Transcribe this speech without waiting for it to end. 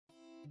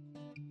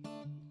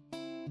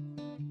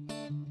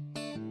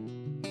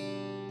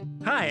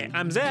Hi,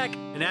 I'm Zach,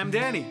 And I'm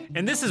Danny.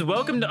 and this is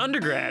Welcome to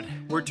Undergrad.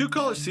 We're two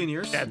college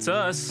seniors. That's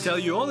us. Tell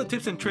you all the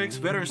tips and tricks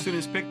veteran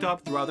students picked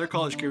up throughout their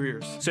college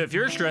careers. So if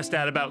you're stressed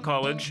out about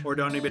college, Or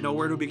don't even know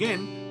where to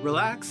begin,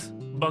 relax.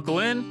 buckle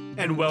in,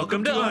 and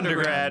welcome to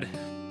Undergrad.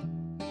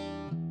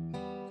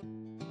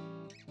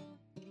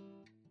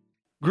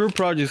 Group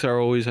projects are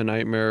always a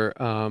nightmare.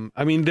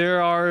 I mean,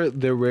 there are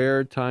the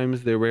rare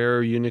times, the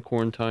rare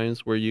unicorn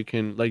times where you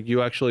can, like,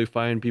 you actually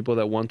find people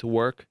that want to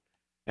work,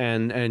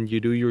 and you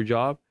do your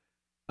job.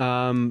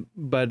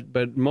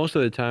 But most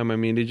of the time, I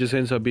mean, it just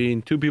ends up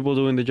being two people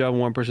doing the job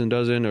and one person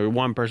doesn't, or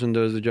one person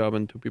does the job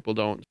and two people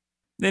don't.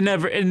 They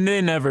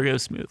never go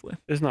smoothly.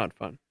 It's not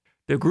fun.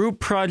 The group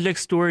project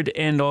story to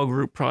end all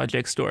group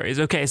project stories.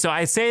 Okay, so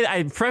I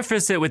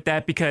preface it with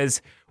that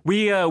because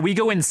we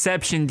go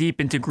inception deep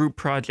into group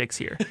projects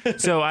here.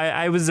 So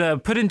I was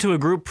put into a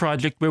group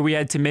project where we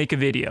had to make a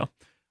video.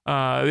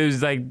 It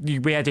was like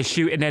we had to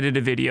shoot and edit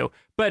a video,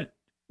 but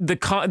the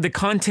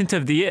content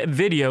of the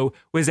video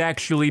was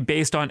actually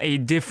based on a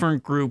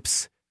different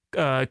group's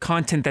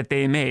content that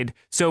they made.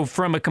 So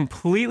from a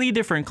completely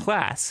different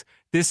class.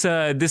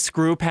 This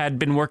group had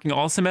been working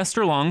all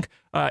semester long,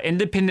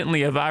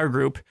 independently of our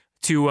group,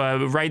 to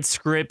write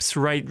scripts,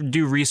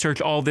 do research,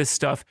 all this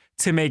stuff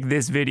to make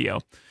this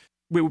video.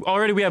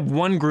 We have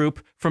one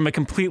group from a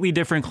completely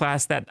different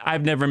class that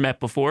I've never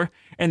met before,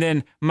 and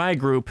then my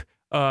group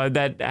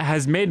that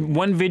has made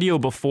one video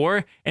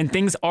before, and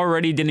things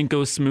already didn't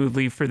go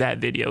smoothly for that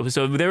video.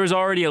 So there was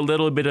already a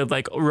little bit of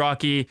like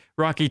rocky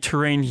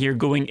terrain here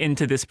going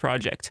into this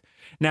project.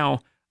 Now,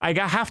 I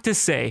have to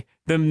say,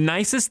 the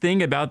nicest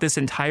thing about this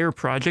entire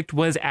project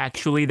was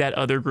actually that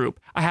other group.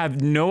 I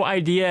have no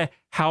idea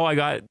how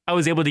I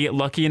was able to get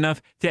lucky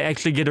enough to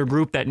actually get a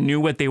group that knew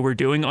what they were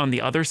doing on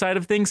the other side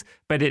of things,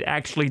 but it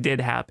actually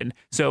did happen.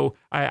 So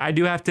I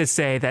do have to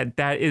say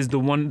that is the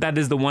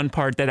one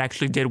part that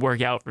actually did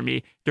work out for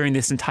me during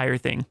this entire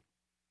thing.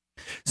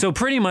 So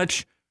pretty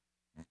much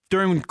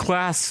during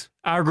class,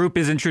 our group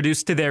is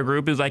introduced to their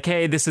group. It's like,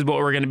 hey, this is what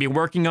we're going to be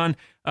working on.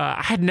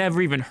 I had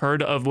never even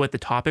heard of what the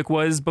topic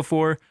was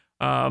before.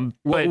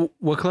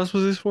 What class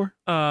was this for?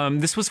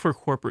 This was for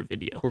corporate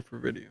video.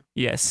 Corporate video.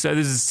 Yes. So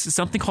this is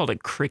something called a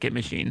Cricut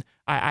machine.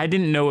 I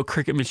didn't know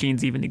Cricut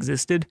machines even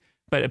existed,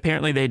 but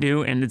apparently they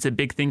do, and it's a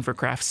big thing for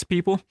crafts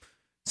people.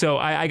 So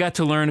I got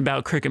to learn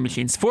about Cricut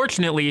machines.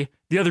 Fortunately,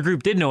 the other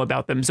group did know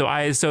about them, so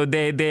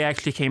they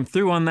actually came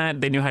through on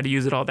that. They knew how to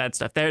use it, all that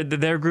stuff.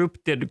 Their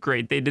group did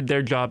great. They did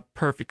their job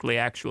perfectly,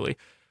 actually.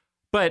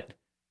 But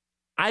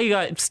I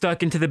got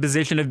stuck into the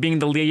position of being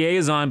the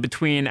liaison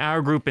between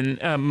our group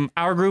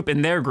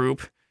and their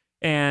group,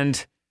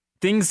 and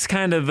things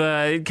kind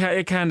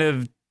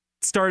of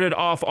started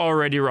off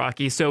already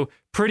rocky. So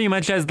pretty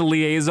much as the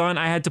liaison,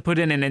 I had to put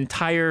in an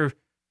entire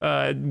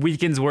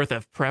weekend's worth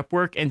of prep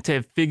work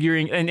into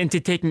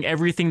taking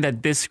everything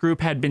that this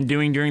group had been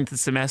doing during the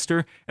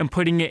semester and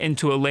putting it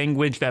into a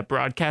language that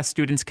broadcast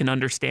students can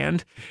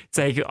understand. It's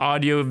like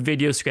audio,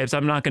 video scripts.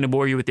 I'm not going to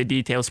bore you with the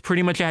details.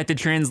 Pretty much I had to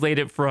translate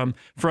it from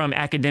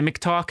academic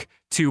talk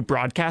to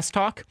broadcast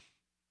talk.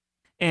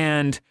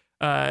 And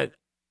that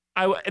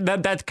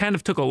kind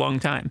of took a long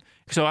time.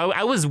 So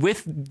I was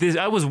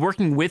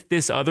working with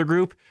this other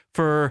group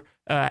for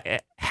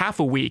half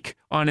a week,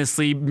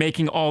 honestly,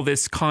 making all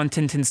this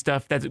content and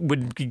stuff that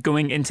would be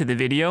going into the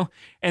video.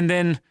 And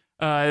then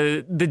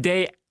the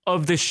day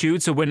of the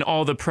shoot, so when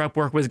all the prep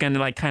work was going to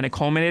like kind of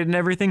culminate and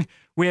everything,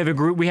 we had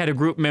a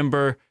group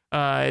member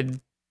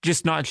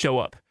just not show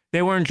up.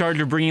 They were in charge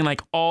of bringing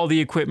like all the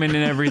equipment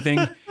and everything,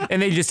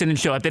 and they just didn't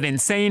show up. They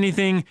didn't say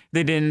anything.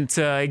 They didn't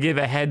give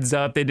a heads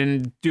up. They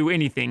didn't do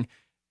anything.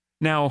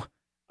 Now,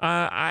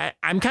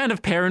 I'm kind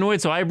of paranoid,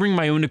 so I bring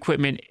my own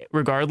equipment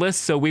regardless.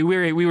 So we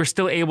were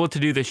still able to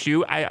do the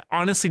shoot. I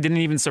honestly didn't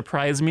even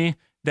surprise me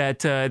that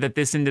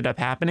this ended up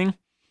happening.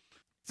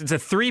 It's a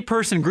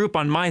 3-person group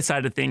on my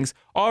side of things.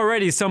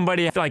 Already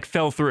somebody like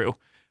fell through.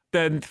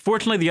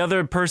 Fortunately, the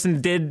other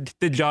person did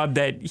the job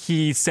that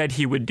he said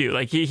he would do.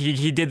 Like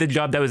he did the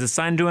job that was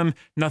assigned to him.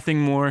 Nothing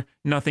more,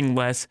 nothing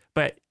less.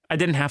 But I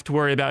didn't have to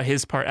worry about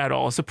his part at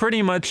all. So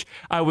pretty much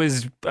I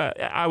was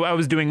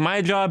doing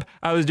my job.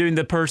 I was doing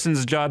the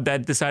person's job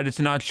that decided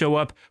to not show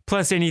up,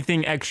 plus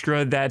anything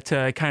extra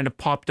that kind of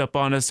popped up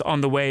on us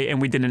on the way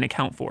and we didn't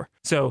account for.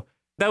 So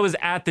that was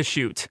at the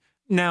shoot.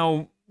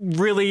 Now,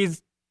 really,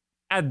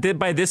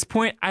 by this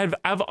point, I've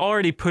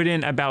already put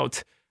in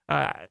about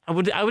I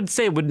would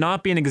say it would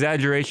not be an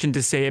exaggeration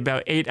to say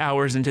about 8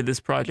 hours into this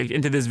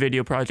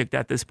video project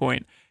at this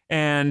point.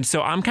 And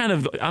so I'm kind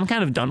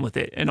of done with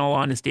it, in all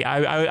honesty.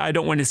 I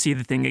don't want to see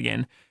the thing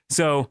again.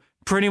 So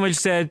pretty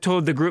much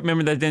told the group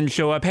member that didn't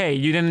show up, hey,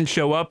 you didn't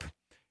show up.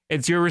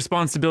 It's your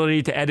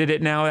responsibility to edit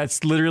it now.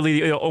 That's literally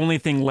the only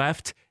thing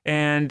left.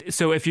 And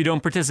so if you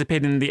don't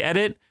participate in the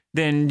edit,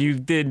 then you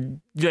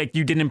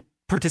didn't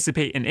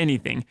participate in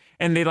anything.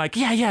 And they like,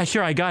 yeah,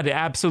 sure, I got it.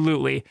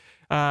 Absolutely.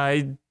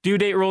 Due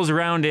date rolls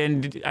around,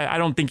 and I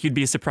don't think you'd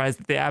be surprised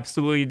that they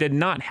absolutely did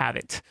not have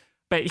it.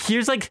 But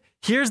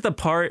here's the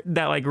part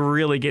that like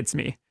really gets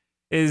me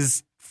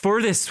is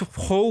for this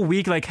whole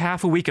week, like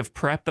half a week of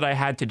prep that I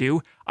had to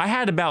do, I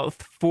had about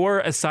 4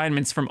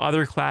 assignments from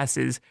other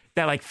classes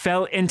that like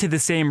fell into the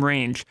same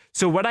range.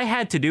 So what I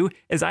had to do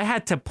is I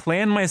had to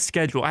plan my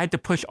schedule. I had to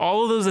push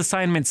all of those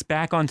assignments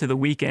back onto the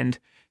weekend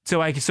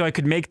so I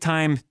could make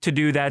time to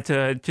do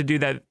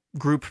that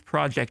group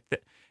project.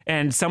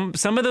 And some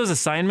of those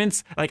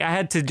assignments, like I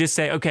had to just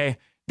say, okay,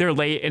 they're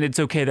late and it's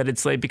okay that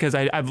it's late because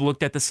I've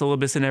looked at the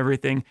syllabus and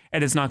everything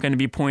and it's not going to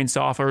be points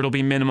off or it'll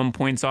be minimum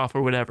points off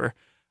or whatever.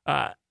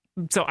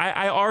 So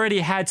I already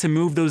had to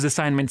move those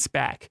assignments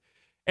back.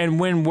 And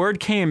when word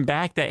came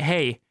back that,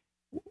 hey,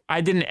 I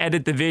didn't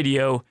edit the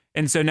video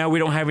and so now we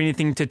don't have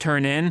anything to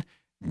turn in,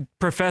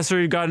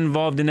 professor got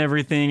involved in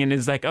everything and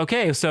is like,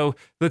 okay, so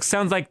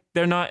sounds like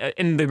they're not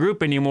in the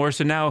group anymore.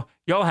 So now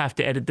y'all have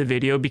to edit the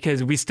video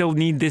because we still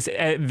need this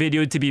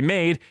video to be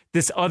made.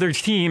 This other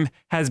team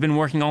has been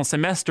working all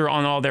semester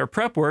on all their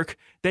prep work.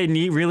 They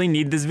really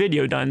need this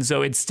video done.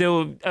 So it's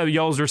still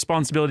y'all's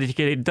responsibility to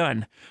get it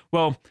done.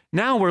 Well,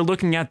 now we're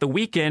looking at the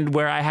weekend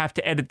where I have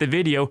to edit the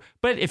video.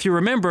 But if you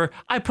remember,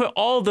 I put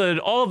all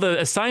the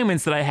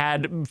assignments that I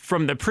had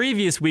from the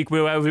previous week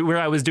where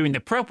I was doing the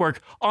prep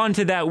work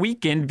onto that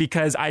weekend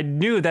because I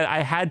knew that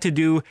I had to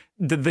do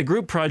the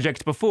group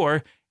project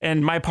before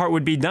and my part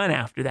would be done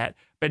after that.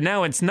 But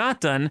now it's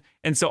not done.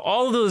 And so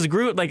all of those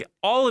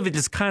all of it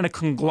just kind of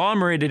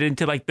conglomerated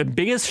into like the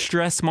biggest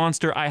stress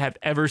monster I have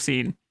ever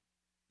seen.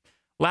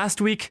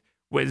 Last week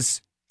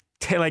was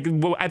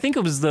I think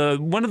it was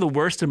one of the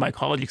worst of my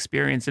college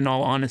experience in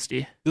all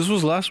honesty. This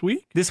was last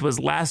week? This was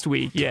last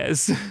week,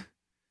 yes.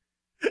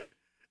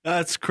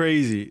 That's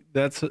crazy.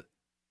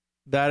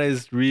 That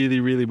is really,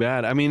 really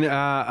bad. I mean,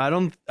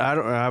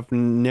 I've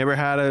never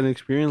had an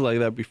experience like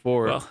that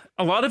before. Well,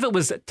 a lot of it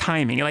was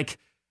timing. Like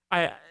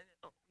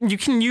you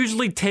can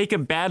usually take a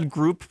bad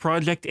group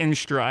project in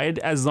stride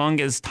as long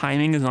as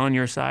timing is on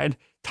your side.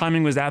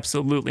 Timing was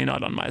absolutely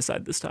not on my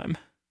side this time.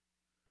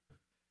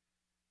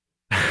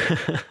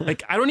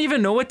 Like, I don't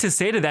even know what to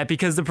say to that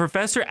because the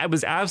professor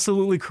was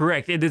absolutely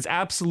correct. It is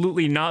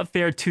absolutely not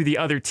fair to the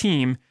other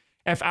team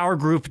if our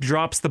group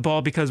drops the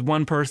ball because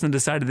one person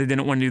decided they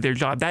didn't want to do their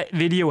job. That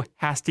video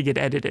has to get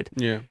edited.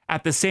 Yeah.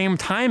 At the same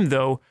time,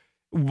 though,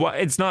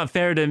 it's not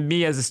fair to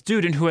me as a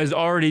student who has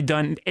already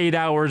done 8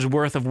 hours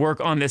worth of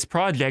work on this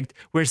project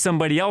where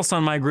somebody else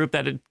on my group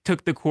that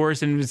took the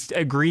course and was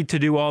agreed to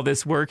do all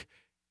this work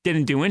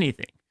didn't do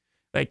anything.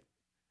 Like,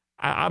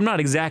 I'm not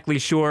exactly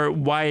sure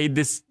why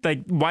this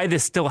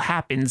still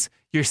happens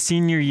your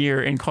senior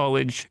year in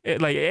college,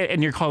 like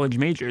in your college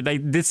major.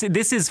 Like this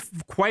is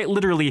quite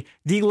literally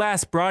the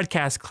last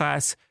broadcast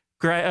class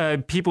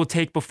people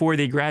take before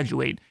they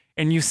graduate,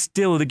 and you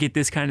still get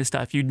this kind of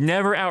stuff. You'd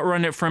never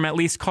outrun it from at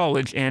least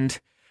college, and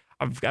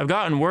I've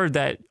gotten word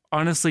that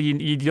honestly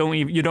you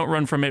don't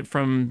run from it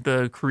from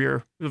the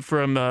career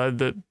from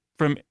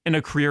in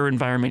a career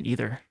environment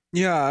either.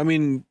 Yeah, I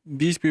mean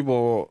these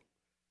people.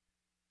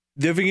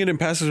 They've been getting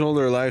passes all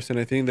their lives, and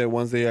I think that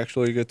once they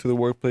actually get to the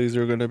workplace,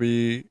 they're going to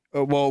be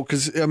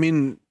because I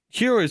mean,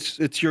 here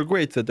it's your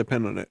grades that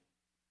depend on it.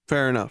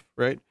 Fair enough,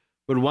 right?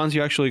 But once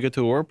you actually get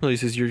to the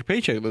workplace, it's your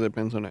paycheck that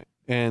depends on it,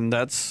 and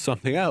that's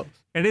something else.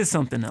 It is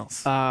something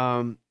else.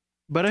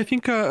 But I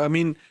think I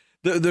mean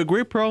the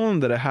great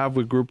problem that I have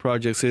with group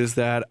projects is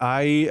that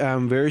I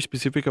am very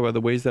specific about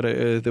the ways that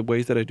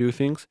I do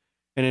things,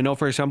 and I know,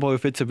 for example,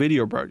 if it's a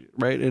video project,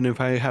 right, and if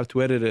I have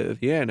to edit it at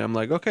the end, I'm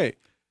like, okay.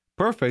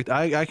 Perfect.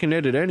 I can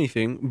edit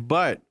anything,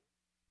 but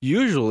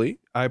usually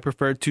I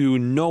prefer to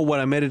know what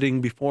I'm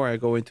editing before I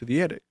go into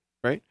the edit,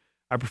 right?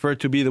 I prefer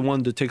to be the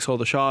one that takes all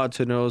the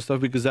shots and all the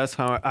stuff because that's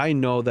how I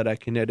know that I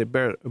can edit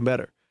better.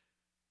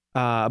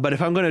 But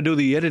if I'm going to do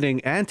the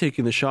editing and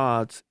taking the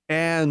shots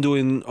and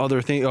doing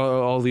other things,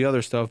 all the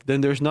other stuff,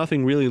 then there's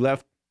nothing really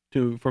left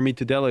for me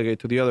to delegate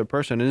to the other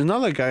person. And it's not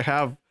like I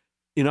have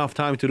enough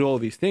time to do all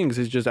these things.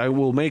 It's just I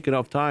will make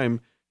enough time.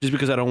 Just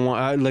because I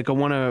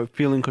want to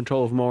feel in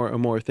control of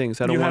more things.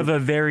 You have a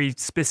very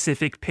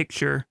specific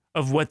picture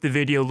of what the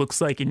video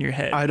looks like in your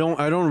head. I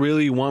don't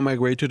really want my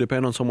grade to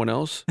depend on someone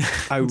else.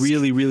 I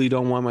really, really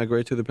don't want my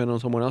grade to depend on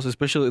someone else,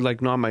 especially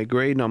like not my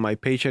grade, not my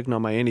paycheck, not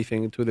my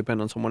anything to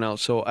depend on someone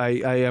else. So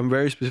I am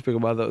very specific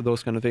about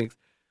those kind of things.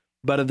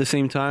 But at the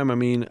same time, I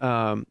mean,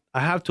 I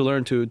have to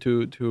learn to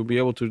be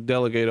able to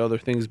delegate other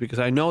things because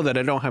I know that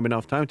I don't have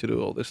enough time to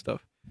do all this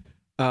stuff.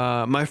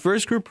 My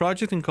first group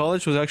project in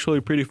college was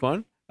actually pretty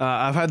fun.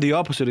 I've had the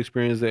opposite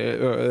experience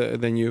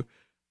than you.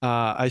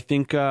 I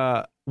think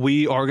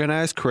we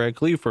organized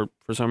correctly for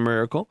some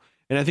miracle,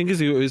 and I think it's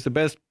the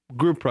best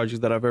group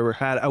project that I've ever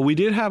had. We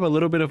did have a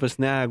little bit of a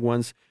snag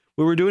once.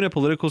 We were doing a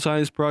political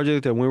science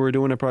project, and we were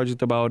doing a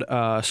project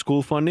about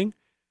school funding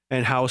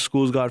and how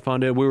schools got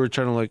funded. We were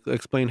trying to like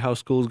explain how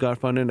schools got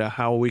funded and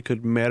how we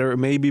could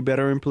maybe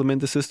better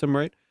implement the system,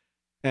 right?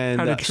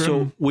 And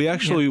so we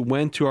actually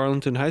went to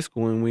Arlington High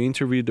School and we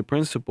interviewed the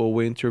principal.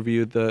 We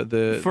interviewed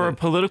the a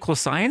political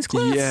science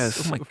class.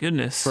 Yes. Oh my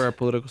goodness. For a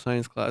political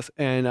science class,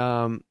 and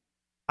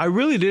I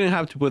really didn't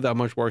have to put that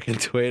much work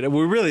into it.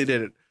 We really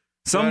didn't.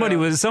 Somebody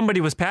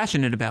was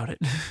passionate about it.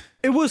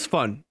 It was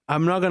fun.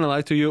 I'm not gonna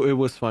lie to you, it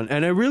was fun,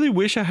 and I really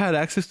wish I had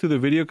access to the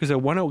video because I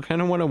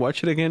kind of want to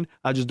watch it again.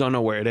 I just don't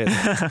know where it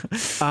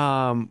is.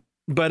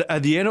 But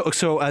at the end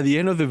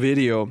of the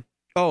video,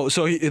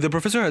 the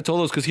professor had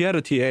told us because he had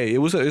a TA. It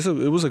was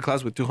a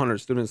class with 200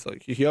 students.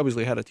 Like he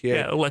obviously had a TA.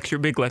 Yeah,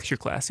 big lecture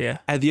class. Yeah.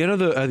 At the end of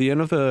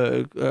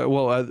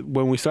the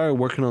when we started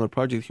working on the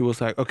project, he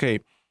was like, "Okay,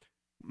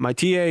 my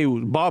TA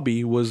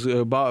Bobby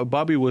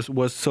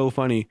was so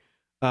funny.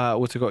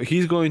 What's it called?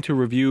 He's going to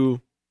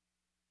review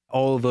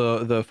all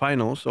the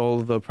finals, all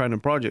the random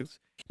projects.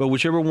 But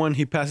whichever one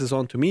he passes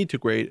on to me to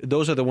grade,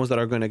 those are the ones that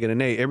are going to get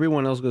an A.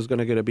 Everyone else is going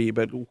to get a B,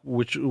 but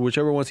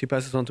whichever ones he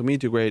passes on to me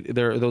to grade,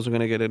 those are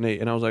going to get an A."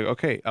 And I was like,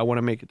 okay, I want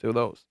to make it to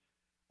those,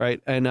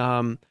 right?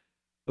 And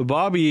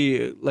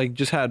Bobby like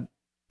just had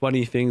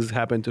funny things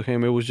happen to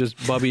him. It was just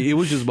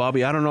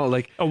Bobby. I don't know,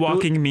 like a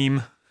walking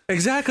meme.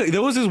 Exactly.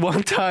 There was this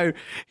one time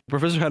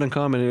professor hadn't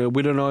come, and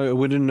we didn't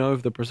know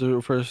if the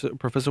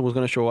professor was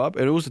going to show up,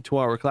 and it was a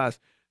 2-hour class.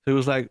 So he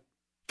was like,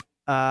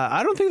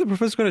 I don't think the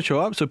professor's going to show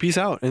up, so peace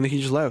out. And then he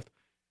just left.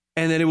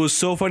 And then it was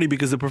so funny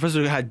because the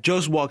professor had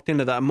just walked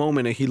in at that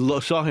moment, and he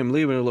saw him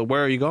leave, and he was like,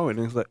 "Where are you going?"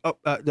 And he's like, "Oh,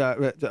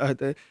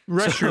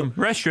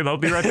 restroom. I'll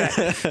be right back."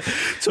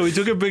 So we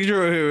took a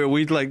picture of him, and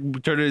we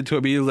like turned it into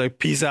a meme, like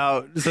 "peace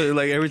out." So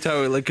like every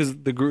time, like because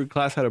the group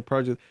class had a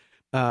project,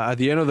 at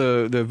the end of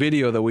the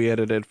video that we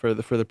edited for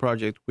the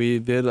project, we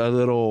did a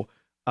little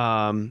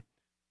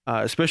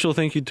special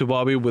thank you to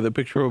Bobby with a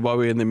picture of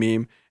Bobby in the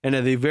meme. And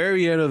at the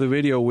very end of the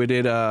video, we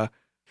did a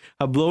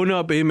blown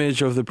up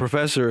image of the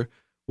professor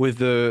with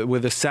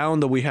the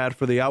sound that we had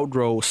for the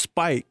outro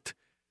spiked.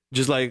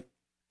 Just like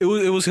it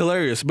was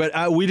hilarious.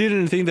 But we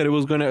didn't think that it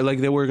was gonna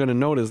they were gonna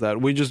notice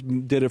that. We just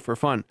did it for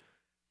fun.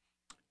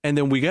 And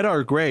then we get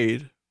our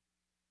grade.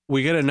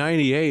 We get a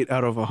 98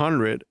 out of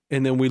 100.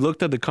 And then we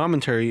looked at the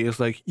commentary. It's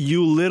like,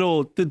 "You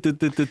little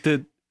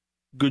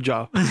good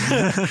job."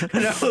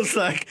 And I was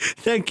like,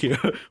 "Thank you,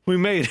 we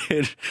made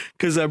it."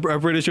 Because I'm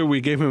pretty sure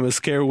we gave him a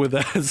scare with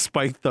that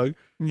spike thug.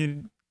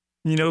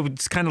 You know,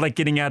 it's kind of like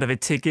getting out of a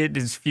ticket.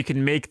 Is if you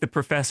can make the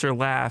professor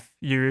laugh,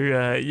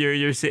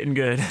 you're sitting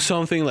good.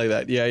 Something like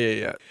that.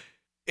 Yeah.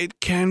 It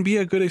can be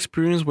a good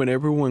experience when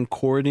everyone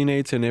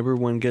coordinates and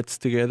everyone gets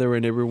together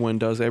and everyone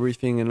does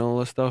everything and all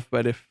that stuff.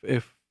 But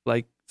if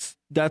like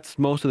that's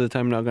most of the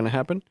time not going to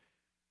happen.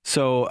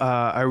 So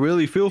I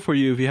really feel for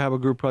you if you have a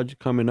group project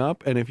coming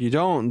up, and if you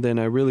don't, then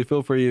I really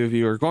feel for you if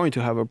you are going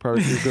to have a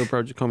group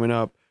project coming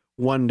up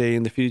one day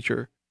in the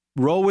future.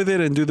 Roll with it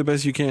and do the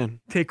best you can.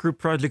 Take group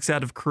projects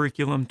out of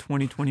curriculum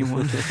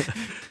 2021.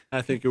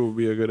 I think it would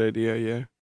be a good idea, yeah.